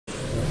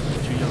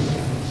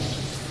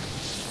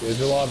There's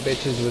a lot of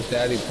bitches with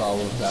daddy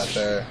problems out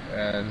there,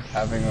 and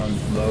having a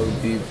low,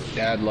 deep,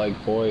 dad-like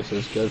voice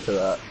is good for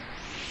that.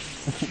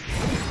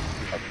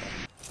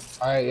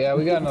 Alright, yeah,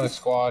 we got another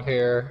squad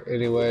here,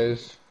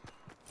 anyways.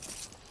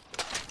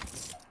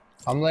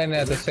 I'm landing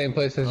at the same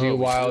place as you,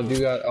 Wild. You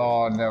got.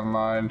 Oh, never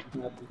mind.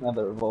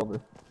 Another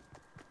revolver.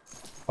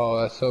 Oh,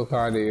 that's so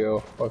kind of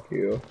you. Fuck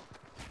you.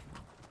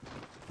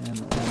 And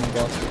the ammo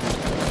box.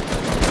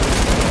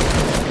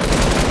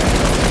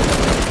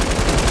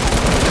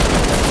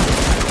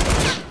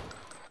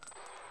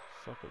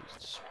 Fucking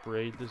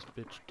sprayed this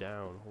bitch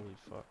down. Holy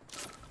fuck.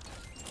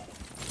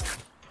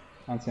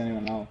 I don't see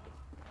anyone else.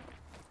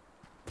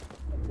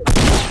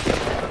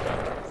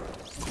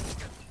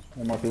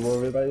 Any more people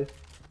over by you?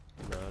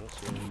 No, I don't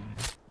see any.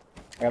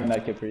 I got a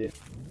med kit for you.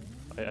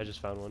 I just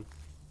found one.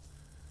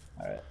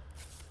 Alright.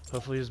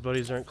 Hopefully his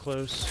buddies aren't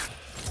close.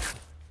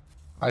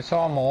 I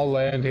saw them all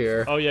land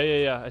here. Oh,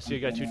 yeah. I see a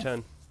guy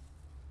 210.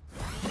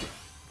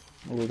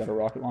 Oh, we got a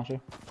rocket launcher.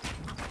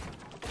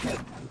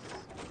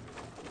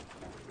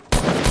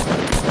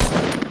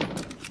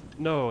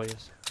 No,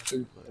 yes.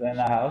 In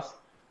that house?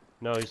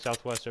 No, he's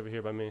southwest over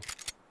here by me.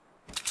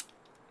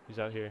 He's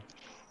out here.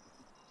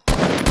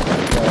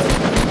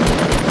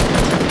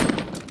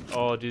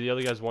 Oh, dude, the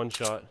other guy's one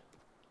shot.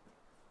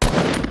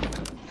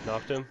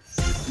 Knocked him.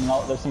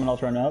 No, there's someone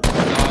else running up.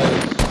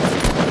 Nice.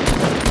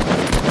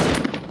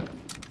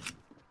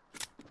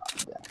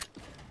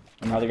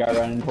 Another guy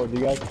running towards you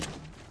guys.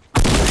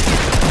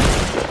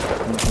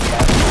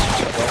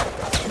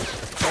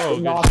 Oh,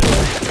 good shit.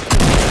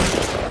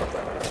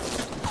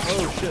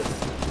 Oh, shit.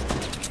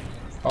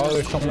 Oh,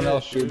 there's someone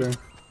else shooting.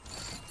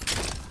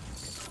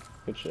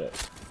 Good shit.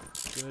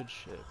 Good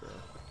shit, bro.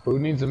 Who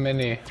needs a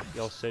mini?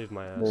 Y'all saved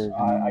my ass.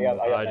 I got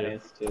I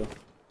minis too.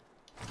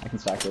 I can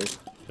stack those.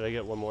 Could I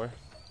get one more?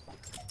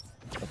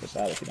 Go for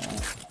that if you don't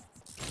want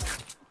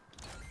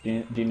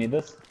it. Do you need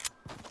this?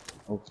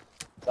 Oh.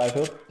 Side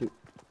hook?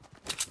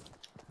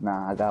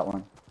 Nah, I got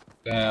one.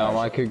 Damn,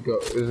 I could go.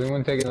 Is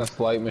anyone taking a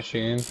slight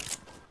machine?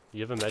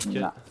 You have a med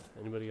kit? Nah.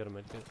 Anybody got a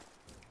med kit?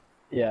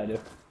 Yeah, I do.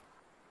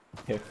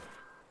 Here.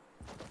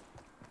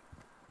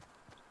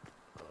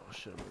 Oh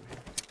shit, I'm over here.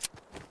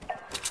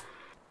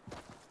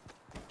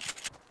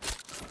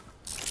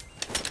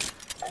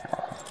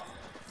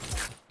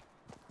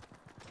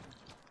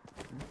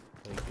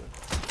 Thank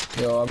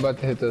you. Yo, I'm about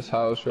to hit this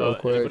house real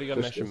quick. Anybody got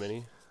an extra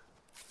mini?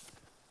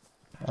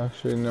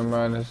 Actually, never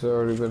mind. It's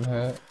already been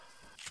hit.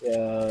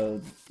 Yeah,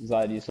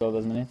 Zai, do you still have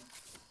those mini?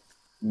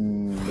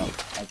 No,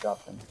 I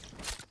dropped them.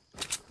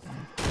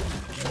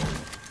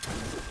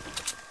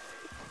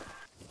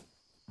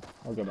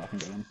 I'll go back and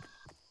get them.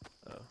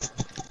 Oh.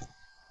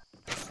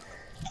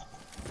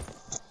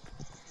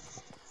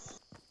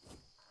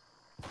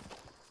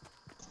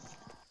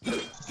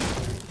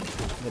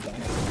 Get back.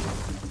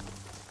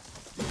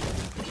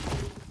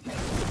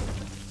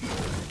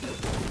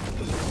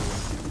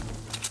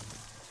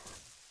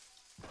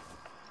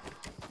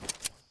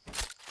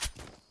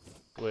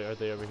 Wait, are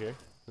they over here?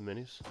 The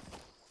minis?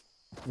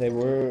 They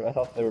were, I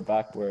thought they were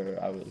back where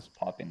I was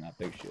popping that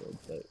big shield,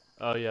 but...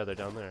 Oh yeah, they're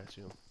down there, I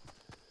see them.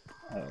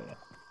 Oh yeah.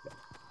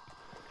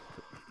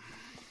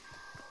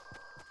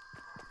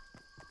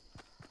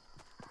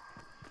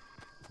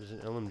 There's an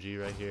LMG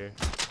right here.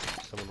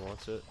 Someone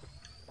wants it.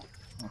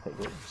 I'll take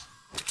it.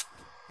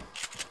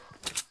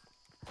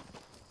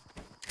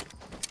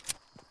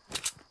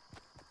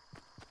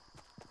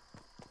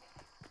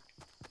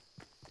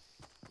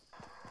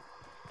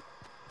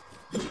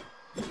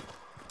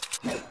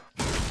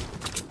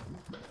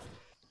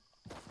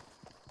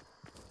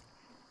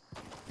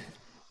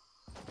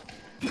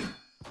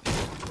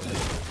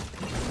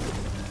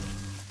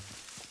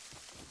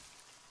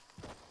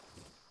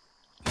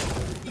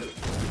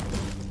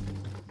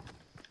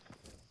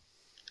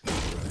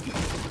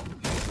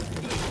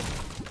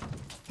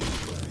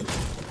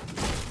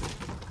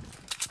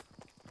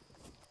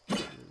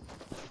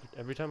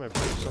 Every time I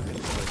break something,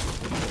 it's like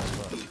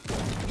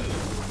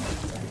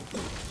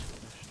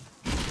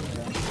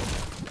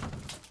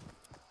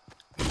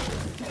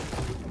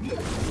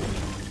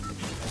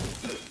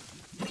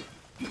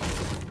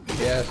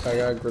Yes, I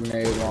got a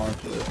grenade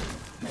launcher.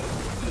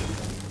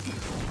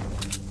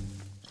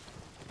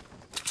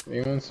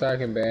 Anyone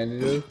stacking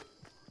bandages?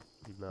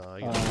 no,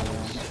 I got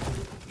this.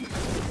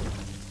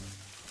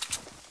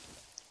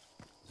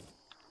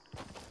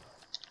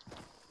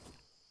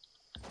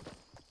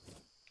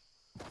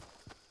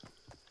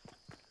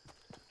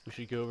 We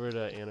should go over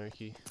to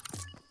Anarchy.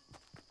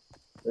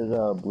 There's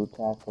a blue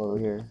tack over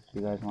here. Do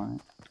you guys want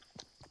it?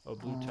 Oh,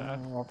 blue tack?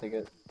 I'll take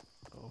it.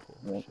 Oh,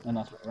 Yeah, shit. and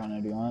that's what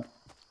runner, do you want it?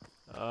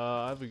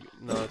 I have a...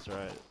 No, that's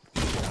alright. I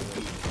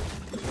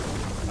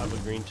have a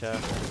green tack.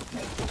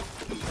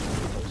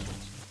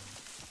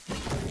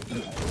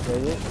 Where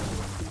is it?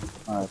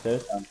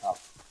 There's on top.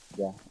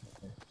 Yeah.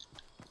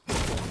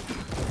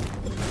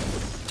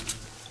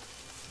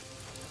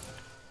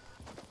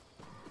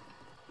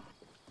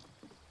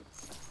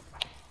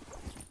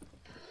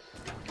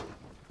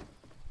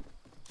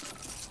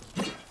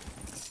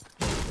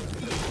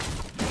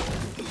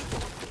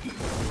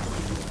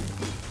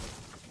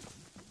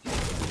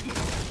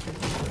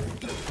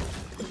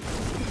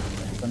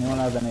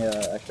 anyone have any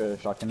extra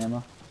shotgun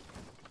ammo?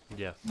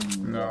 Yeah.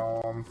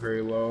 No, I'm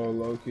pretty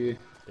low key.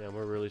 Damn,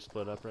 we're really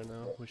split up right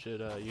now. We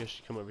should, you guys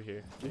should come over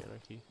here to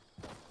Anarchy.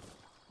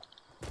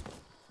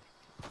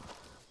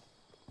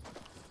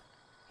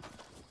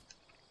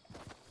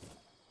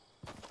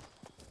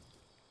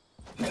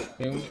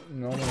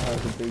 No one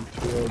has a big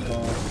shield,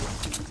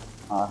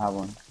 huh? I have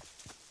one.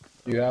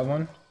 You have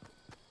one?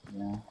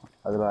 Yeah.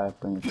 Otherwise, I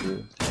bring it to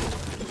you.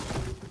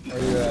 Where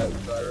you at,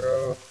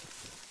 Zyro?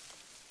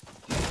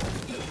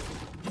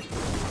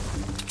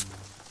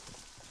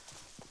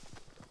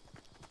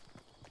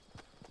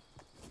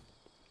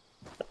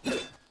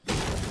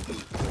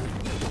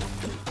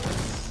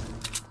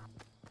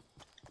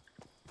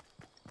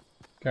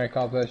 Can I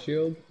cop that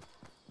shield?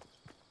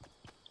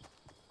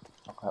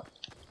 Okay.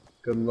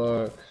 Good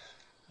luck.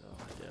 Oh,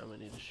 damn, I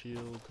need a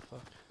shield.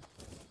 Fuck.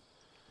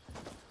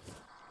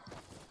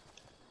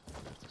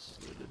 That's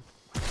looted.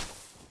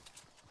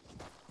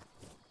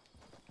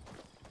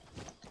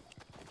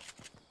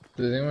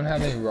 Does anyone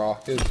have any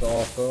rockets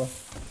also?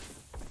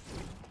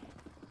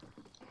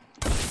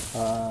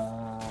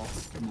 No.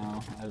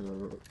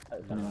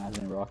 If anyone has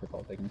any rockets,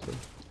 I'll take them too.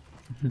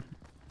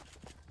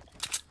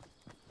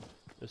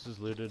 This is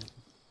looted.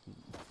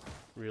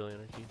 Real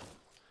Anarchy.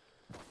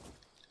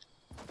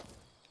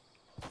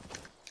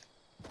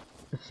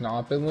 It's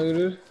not been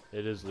looted?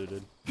 It is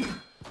looted.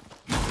 Oh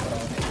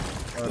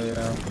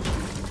yeah.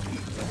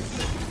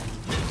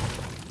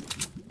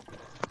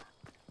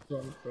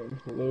 Something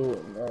blue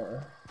in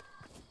there.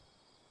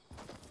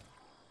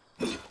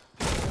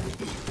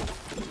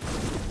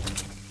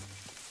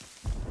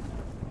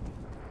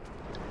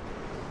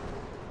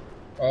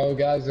 Oh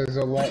guys, there's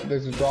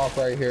a drop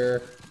right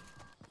here.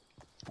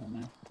 Oh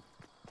no.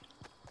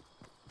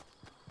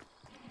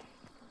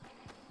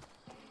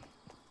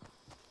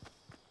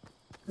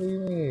 What do you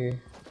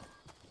mean?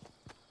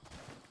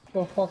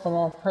 The fuck, I'm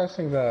not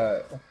pressing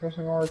that. I'm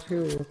pressing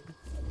R2.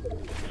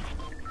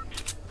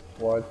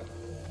 What?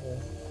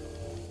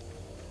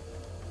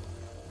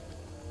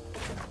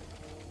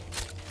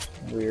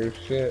 Weird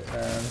shit,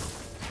 man.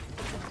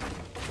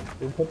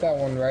 We put that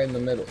one right in the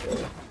middle.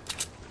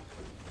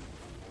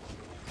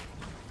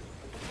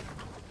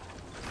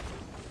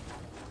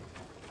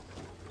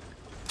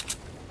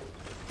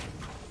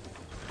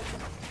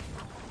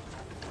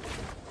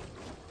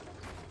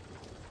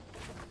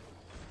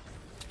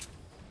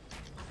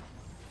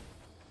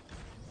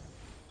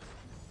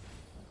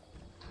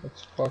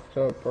 That's fucked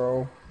up,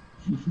 bro.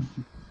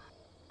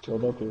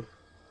 Killed up here.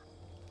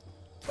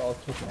 I'll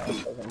take my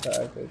fucking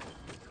package.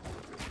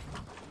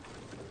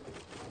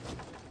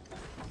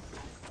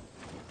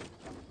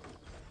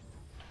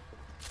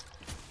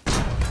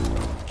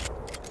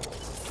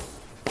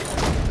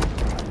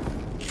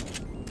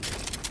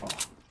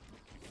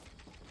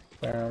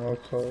 Damn,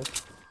 let's hope.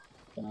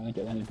 I didn't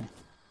get anything.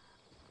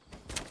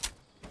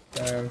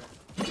 Damn.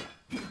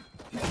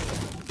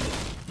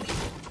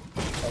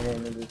 I'm gonna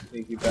need a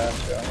sneaky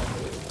bastard.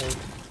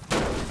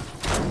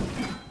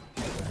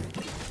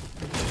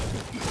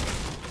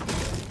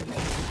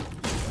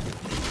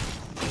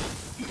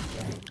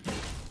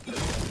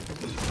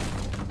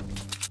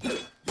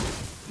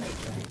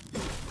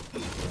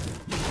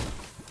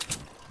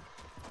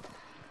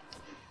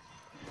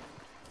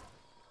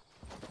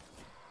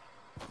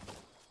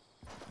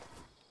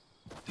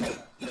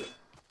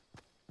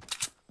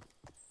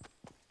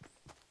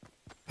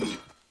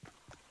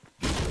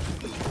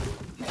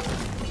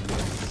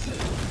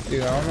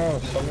 Dude, I don't know,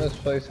 some of this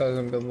place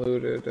hasn't been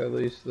looted, at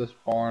least this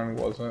barn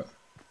wasn't.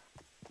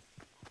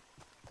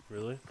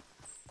 Really?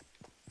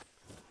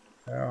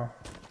 Yeah.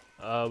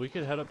 We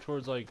could head up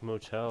towards like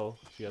motel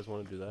if you guys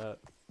want to do that.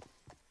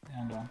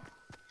 Yeah, I'm done.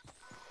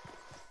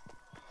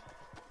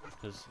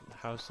 Because the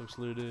house looks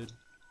looted,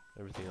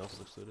 everything else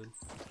looks looted.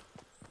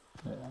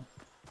 Yeah.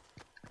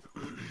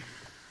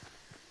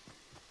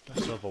 I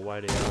still have a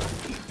wide AR.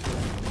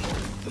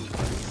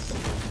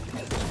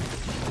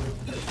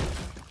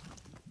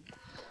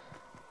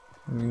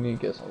 You need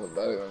to get something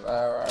better than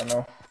that right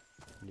now.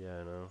 Yeah,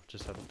 I know.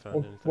 Just haven't found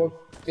anything. What?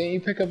 Didn't you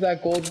pick up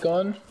that gold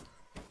gun?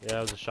 Yeah,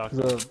 it was a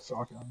shotgun. The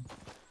shotgun.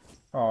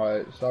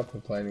 Alright, stop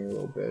complaining, you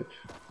little bitch.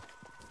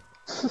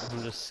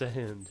 I'm just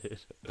saying, dude.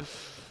 Oh,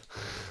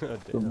 Still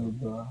damn. need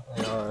the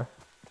AR.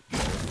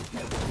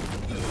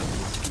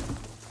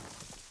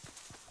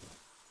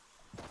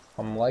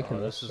 I'm liking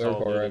Oh, this this is all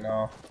circle right looted.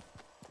 now.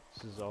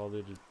 This is all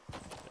looted.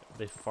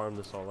 They farmed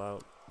this all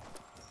out.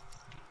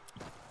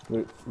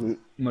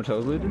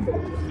 Motel's looted?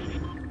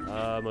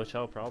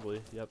 Motel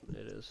probably. Yep,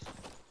 it is.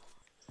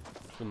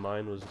 The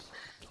mine was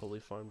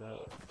totally farmed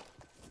out.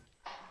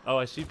 Oh,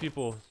 I see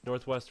people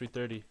northwest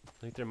 330. I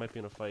think there might be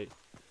in a fight.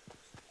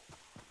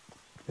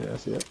 Yeah, I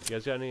see it. You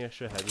guys got any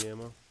extra heavy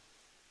ammo?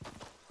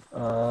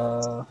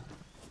 I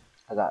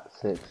got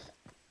 6.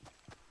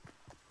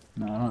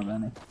 No, I don't have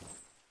any.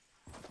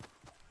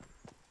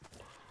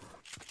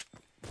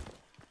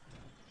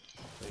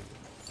 Like,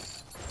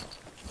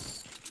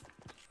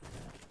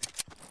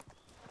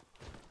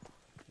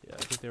 yeah, I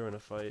think they were in a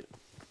fight.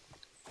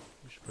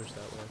 We should push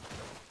that way.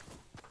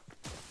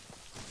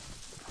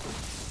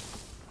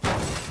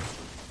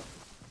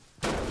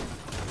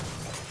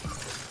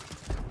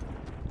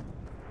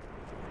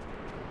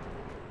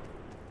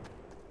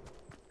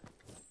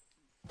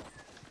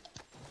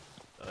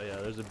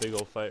 There's a big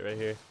old fight right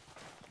here.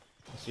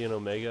 I see an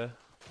Omega.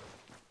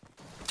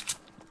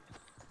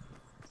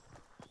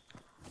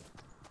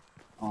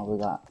 Oh, we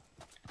got.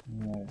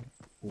 Yeah.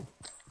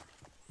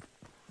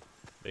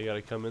 They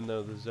gotta come in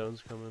though. The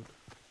zone's coming.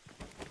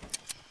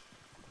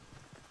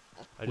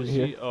 I We just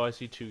here? see. Oh, I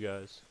see two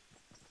guys.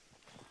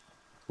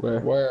 Where?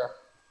 Where?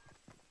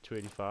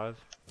 285.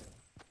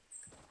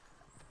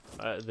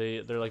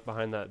 They're like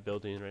behind that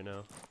building right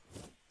now.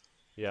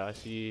 Yeah, I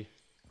see.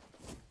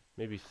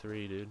 Maybe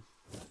three, dude.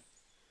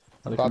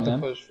 Are they About coming to in?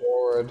 push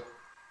forward.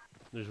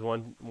 There's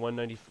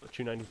 190,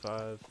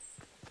 295.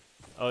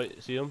 Oh,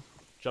 see him?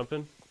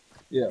 Jumping?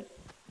 Yeah.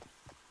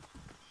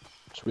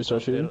 Should we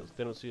start shooting?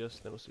 They don't see us.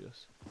 They don't see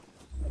us.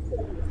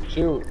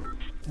 Shoot.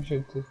 I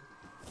should. Yeah,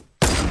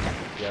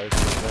 they're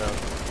shooting now.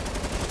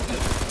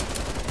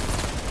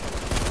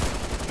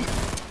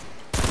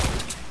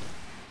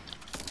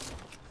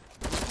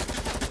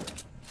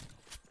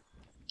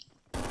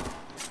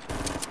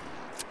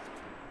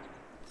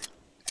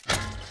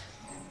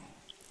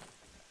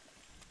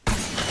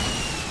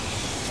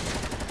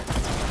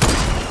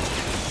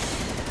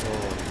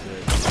 Holy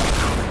shit.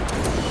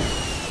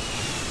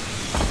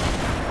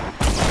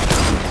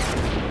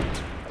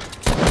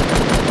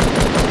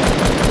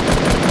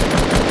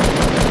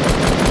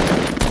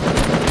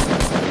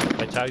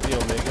 I tagged the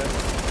Omega.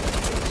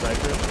 The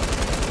sniper.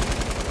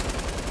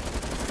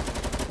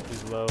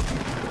 He's low.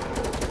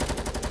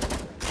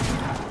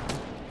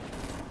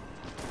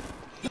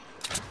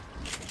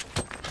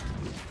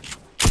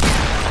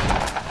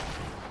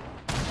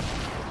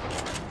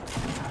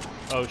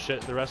 Oh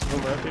shit, the rest of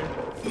them are up here?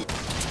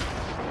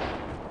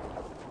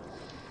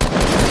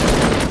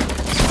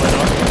 Oh, I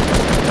knocked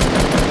him.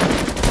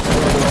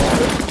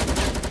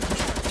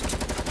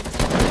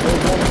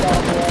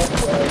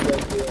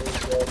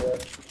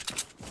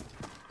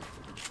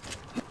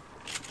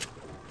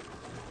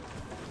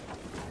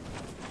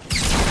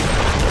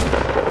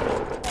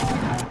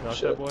 Knock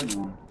that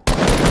boy.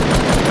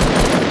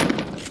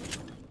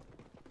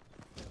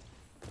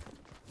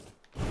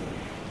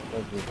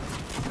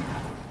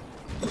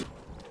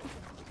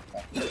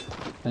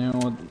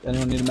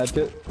 Anyone need a med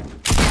kit?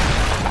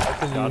 I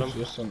could Got use him.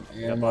 just some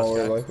Yeah, ammo boss or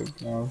guy. like a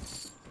gun.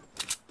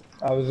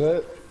 That was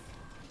it?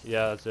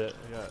 Yeah, that's it.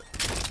 I got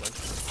a bunch.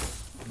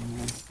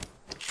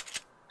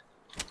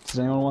 Does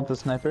anyone want the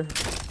sniper?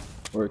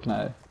 Or can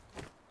I?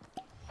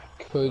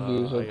 Could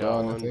use a I got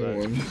gun one, if they but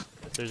would.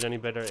 if there's any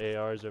better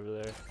ARs over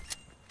there.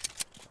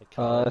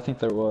 I think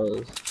there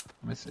was.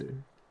 Let me see.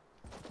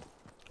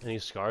 Any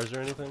scars or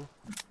anything?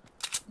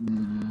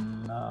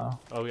 No.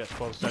 Oh, we got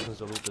 12 seconds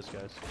to loot this,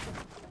 guys.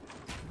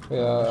 Yeah,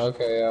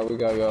 okay, yeah, we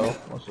gotta go.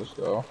 Let's just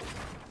go.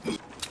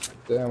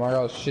 Damn, I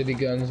got shitty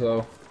guns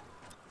though.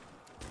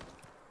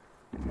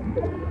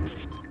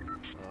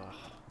 Ugh,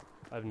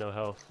 I have no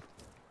health.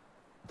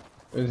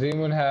 Does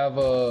anyone have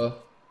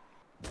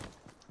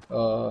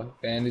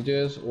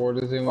bandages, or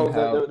does anyone Oh,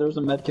 have? there was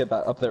a med kit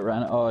up there,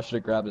 Ryan. Oh, I should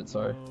have grabbed it.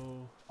 Sorry. Oh.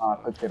 I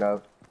picked it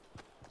up.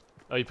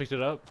 Oh, you picked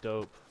it up?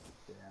 Dope.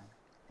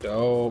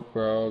 Dope,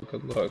 bro.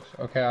 Good looks.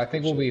 Okay, I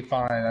think we'll be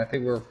fine. I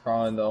think we're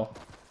fine though.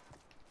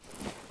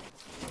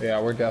 Yeah,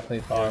 we're definitely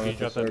Yeah, fine can you with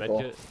the drop that circle.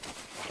 medkit?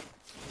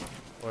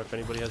 Or if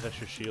anybody has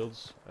extra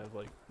shields, I have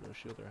like no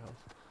shield or health.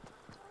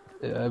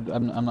 Yeah,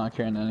 I'm not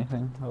carrying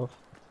anything. Health.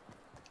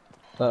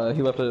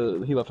 He left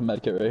a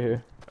med kit right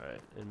here.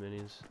 Alright, and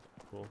minis.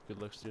 Cool. Good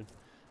looks, dude.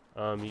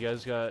 You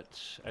guys got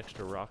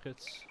extra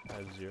rockets? I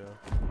have 0.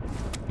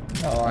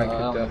 Oh, I I could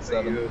only have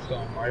definitely 7. use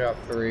some. I got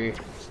 3.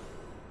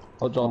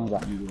 I'll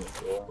drop you.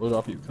 I'll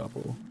drop you a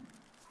couple.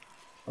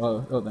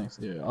 Oh, thanks.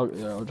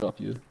 I'll drop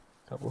you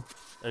a couple.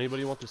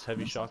 Anybody want this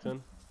heavy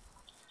shotgun?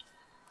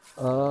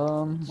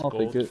 I'll gold.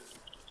 take it.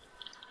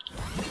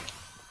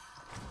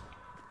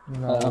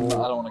 No, I don't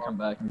want to come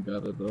back and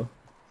grab it though.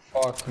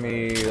 fuck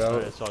me.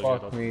 Alright, it's all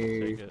good. Fuck I'll me.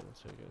 take it.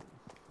 Let's take it.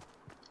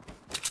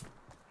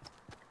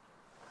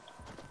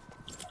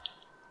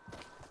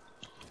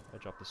 I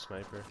dropped the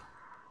sniper.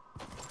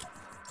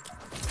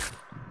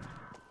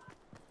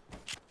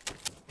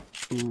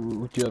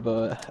 Ooh, do you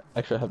have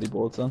extra heavy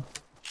bullets then?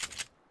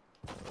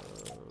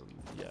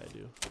 Yeah, I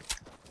do.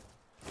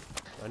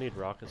 I need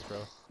rockets, bro.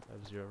 I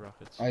have 0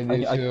 rockets. I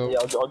need to.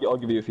 Yeah, I'll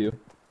give you a few.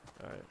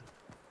 Alright.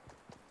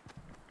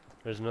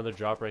 There's another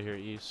drop right here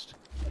east.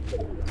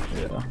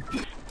 Yeah.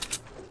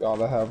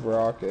 Gotta have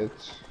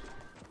rockets.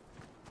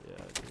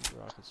 Yeah, dude,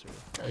 rockets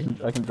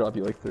are... I can drop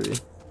you like 3.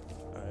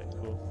 Alright,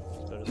 cool.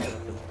 It's better than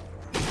nothing.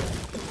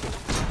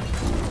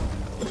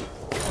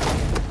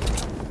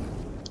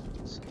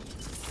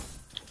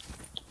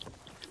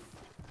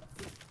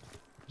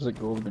 There's a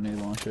gold grenade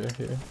launcher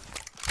here.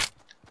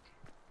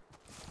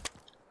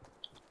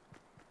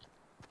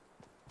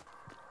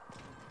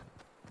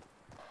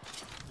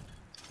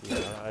 Yeah,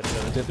 I Do you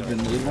have the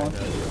grenade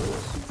launcher?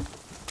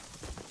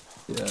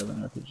 Yeah, I have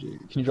an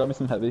RPG. Can you drop me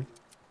some heavy?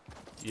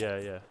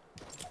 Yeah.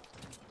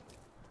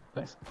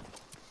 Thanks.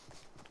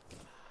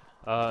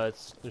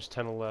 There's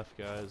 10 left,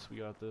 guys. We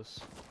got this.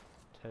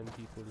 10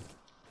 people.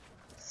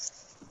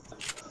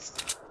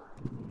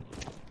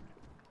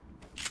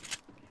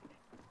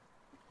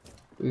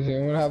 Does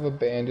anyone have a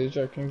bandage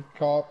I can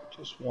cop?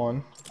 Just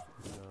one.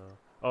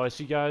 Oh, I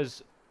see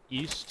guys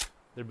east.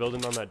 They're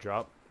building on that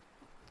drop.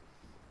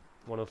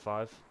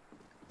 105.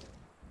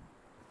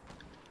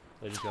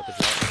 They just got the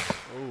drop.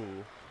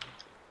 Oh.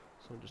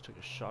 Someone just took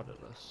a shot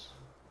at us.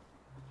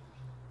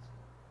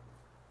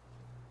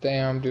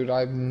 Damn, dude, I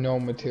have no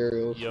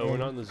materials. Yo, we're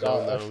not in the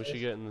zone though. We should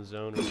get in the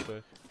zone real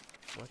quick.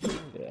 What?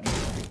 Yeah.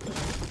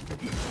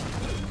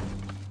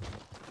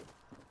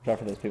 Drop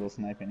for those people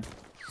sniping.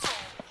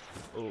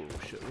 Oh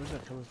shit, where's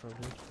that coming from,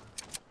 dude?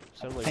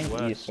 Sound I like think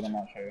west. east, but I'm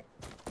not sure.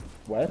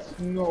 West?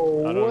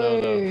 No I don't know,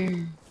 way. though.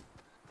 Use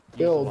the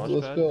Build, launch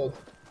let's pad? build.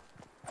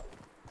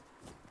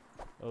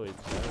 Oh,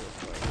 it's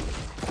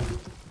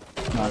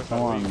No,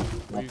 someone.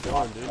 Where you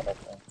going, dude?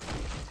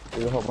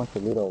 There's a whole bunch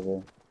of loot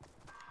over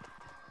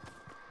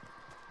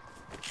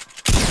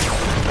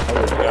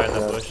There's a guy in the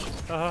bush.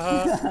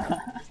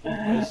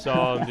 I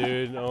saw him,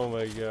 dude. Oh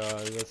my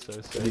god, that's so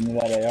Did sick. you know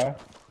that AR?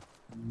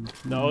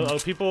 No, oh,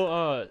 people,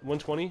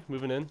 120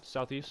 moving in,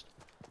 southeast.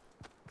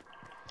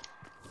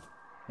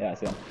 Yeah, I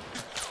see him.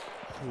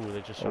 Ooh,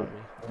 they just shot me.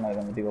 There's not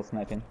even people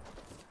sniping.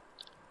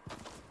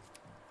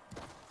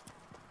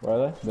 Where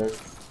are they? They're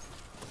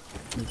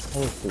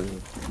close to.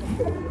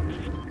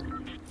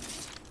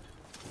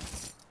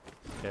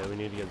 Okay, we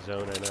need to get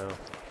zone right now.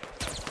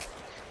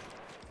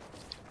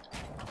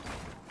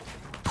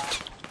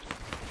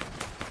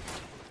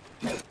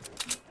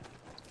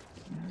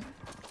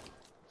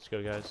 Let's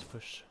go, guys.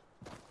 Push.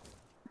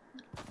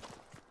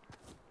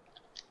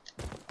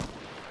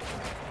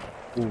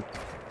 Ooh.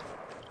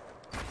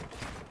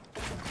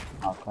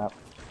 Oh crap.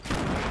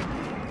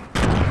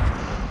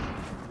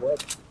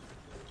 What?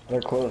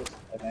 They're close,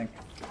 I think.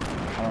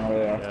 I don't know where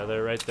they are. Yeah,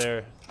 they're right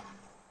there.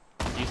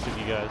 East of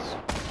you guys.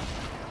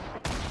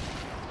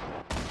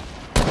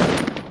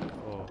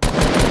 Oh.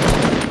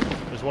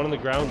 There's one on the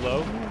ground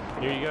low,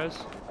 near you guys.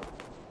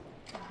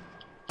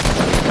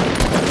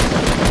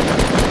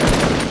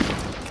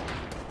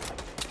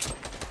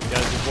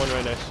 Guys, there's one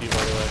right next to you,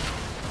 by the way.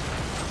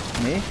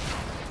 Me?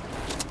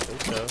 I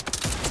think so.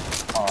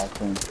 Oh, I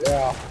think.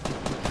 Yeah.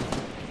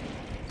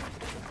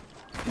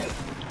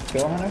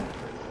 Kill him, Hunter?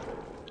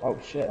 Oh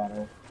shit.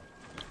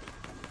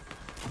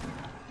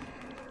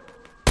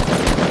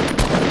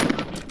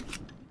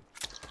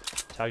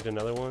 Tagged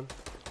another one.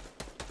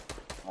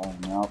 Oh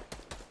no.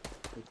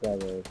 This guy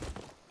is.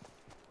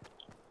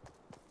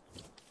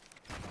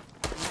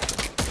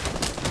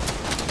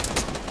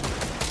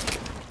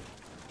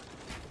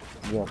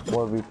 Yeah,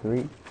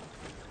 4v3.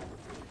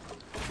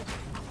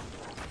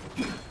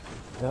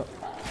 Yep.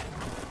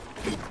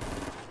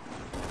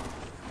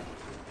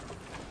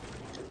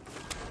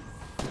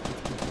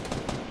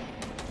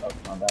 Oh,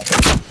 my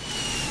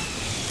bad.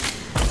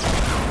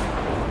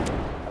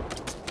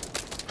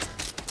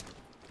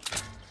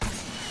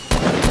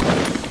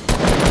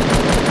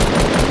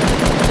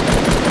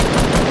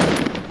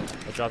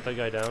 I dropped that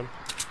guy down.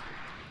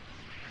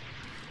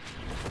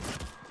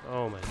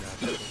 Oh my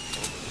god.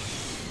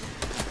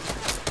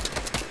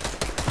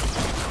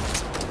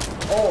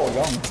 Oh,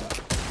 got him.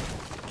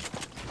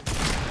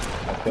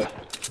 That's good.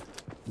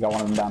 Got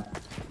one of them down.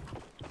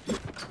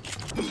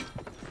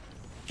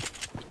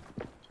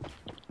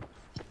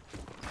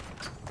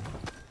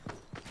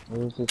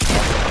 Where is this?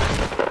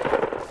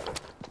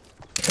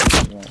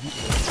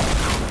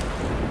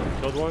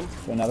 Killed one?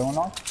 Another one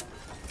off?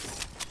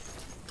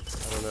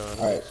 I don't know. I don't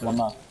Alright, think so. one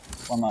left.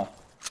 One left.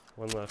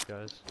 One left,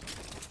 guys.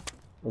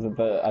 Was it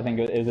the, I think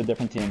it was a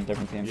different team,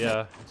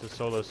 Yeah, it's a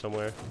solo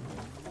somewhere.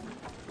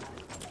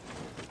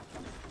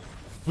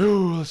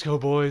 Woo, let's go,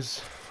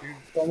 boys.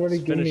 Somebody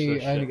Let's give finish me,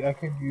 this shit. I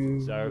could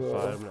use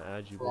Zarify, I'm gonna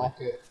add you, boy.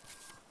 rocket.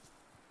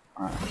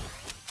 Alright.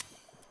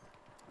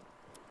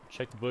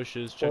 Check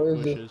bushes, check Where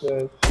is bushes.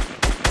 this?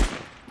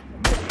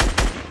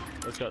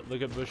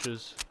 Look at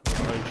bushes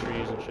behind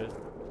trees and shit.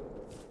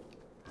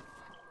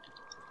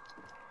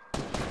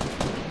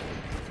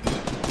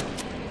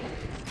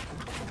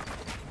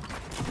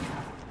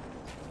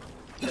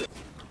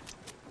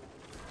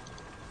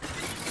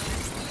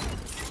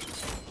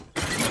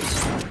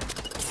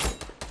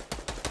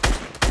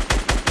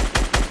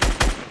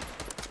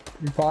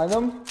 You find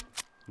them?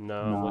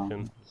 No, I'm No.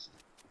 looking.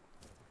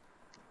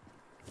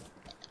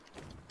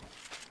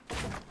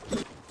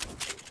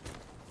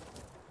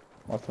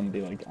 Watch them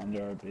be like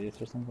under our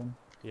base or something.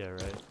 Yeah,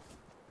 right.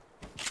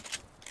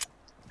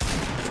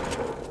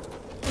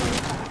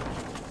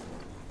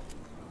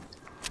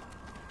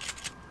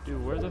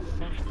 Dude, where the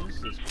fuck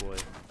is this boy?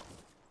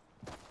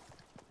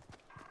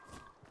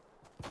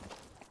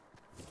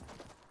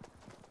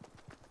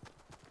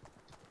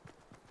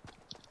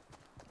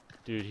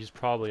 Dude, he's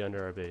probably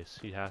under our base.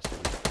 He has to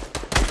be.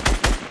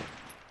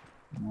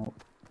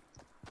 Nope.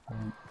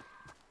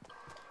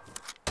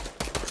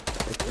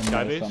 It's in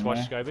Sky there base? somewhere.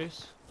 Watch sky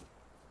base?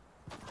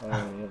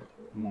 Yeah.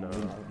 No, we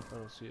don't. I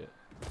don't see it.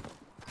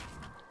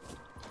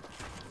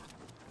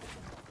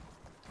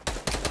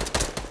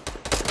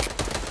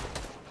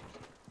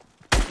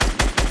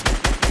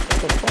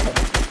 What the fuck?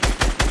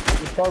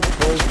 You start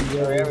close to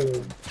your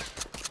area.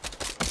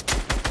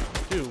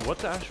 Dude, what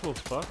the actual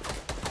fuck?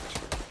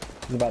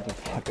 He's about to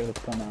fuck us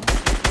somehow.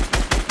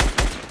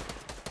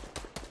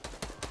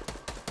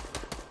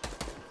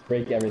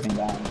 Break everything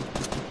down.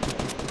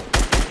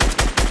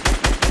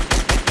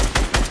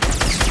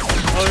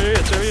 Oh,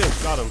 there he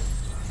is. Got him.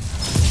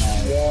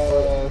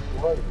 Nice.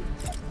 What?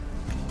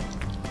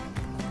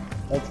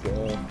 Let's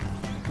go.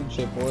 Good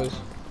shit,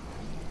 boys.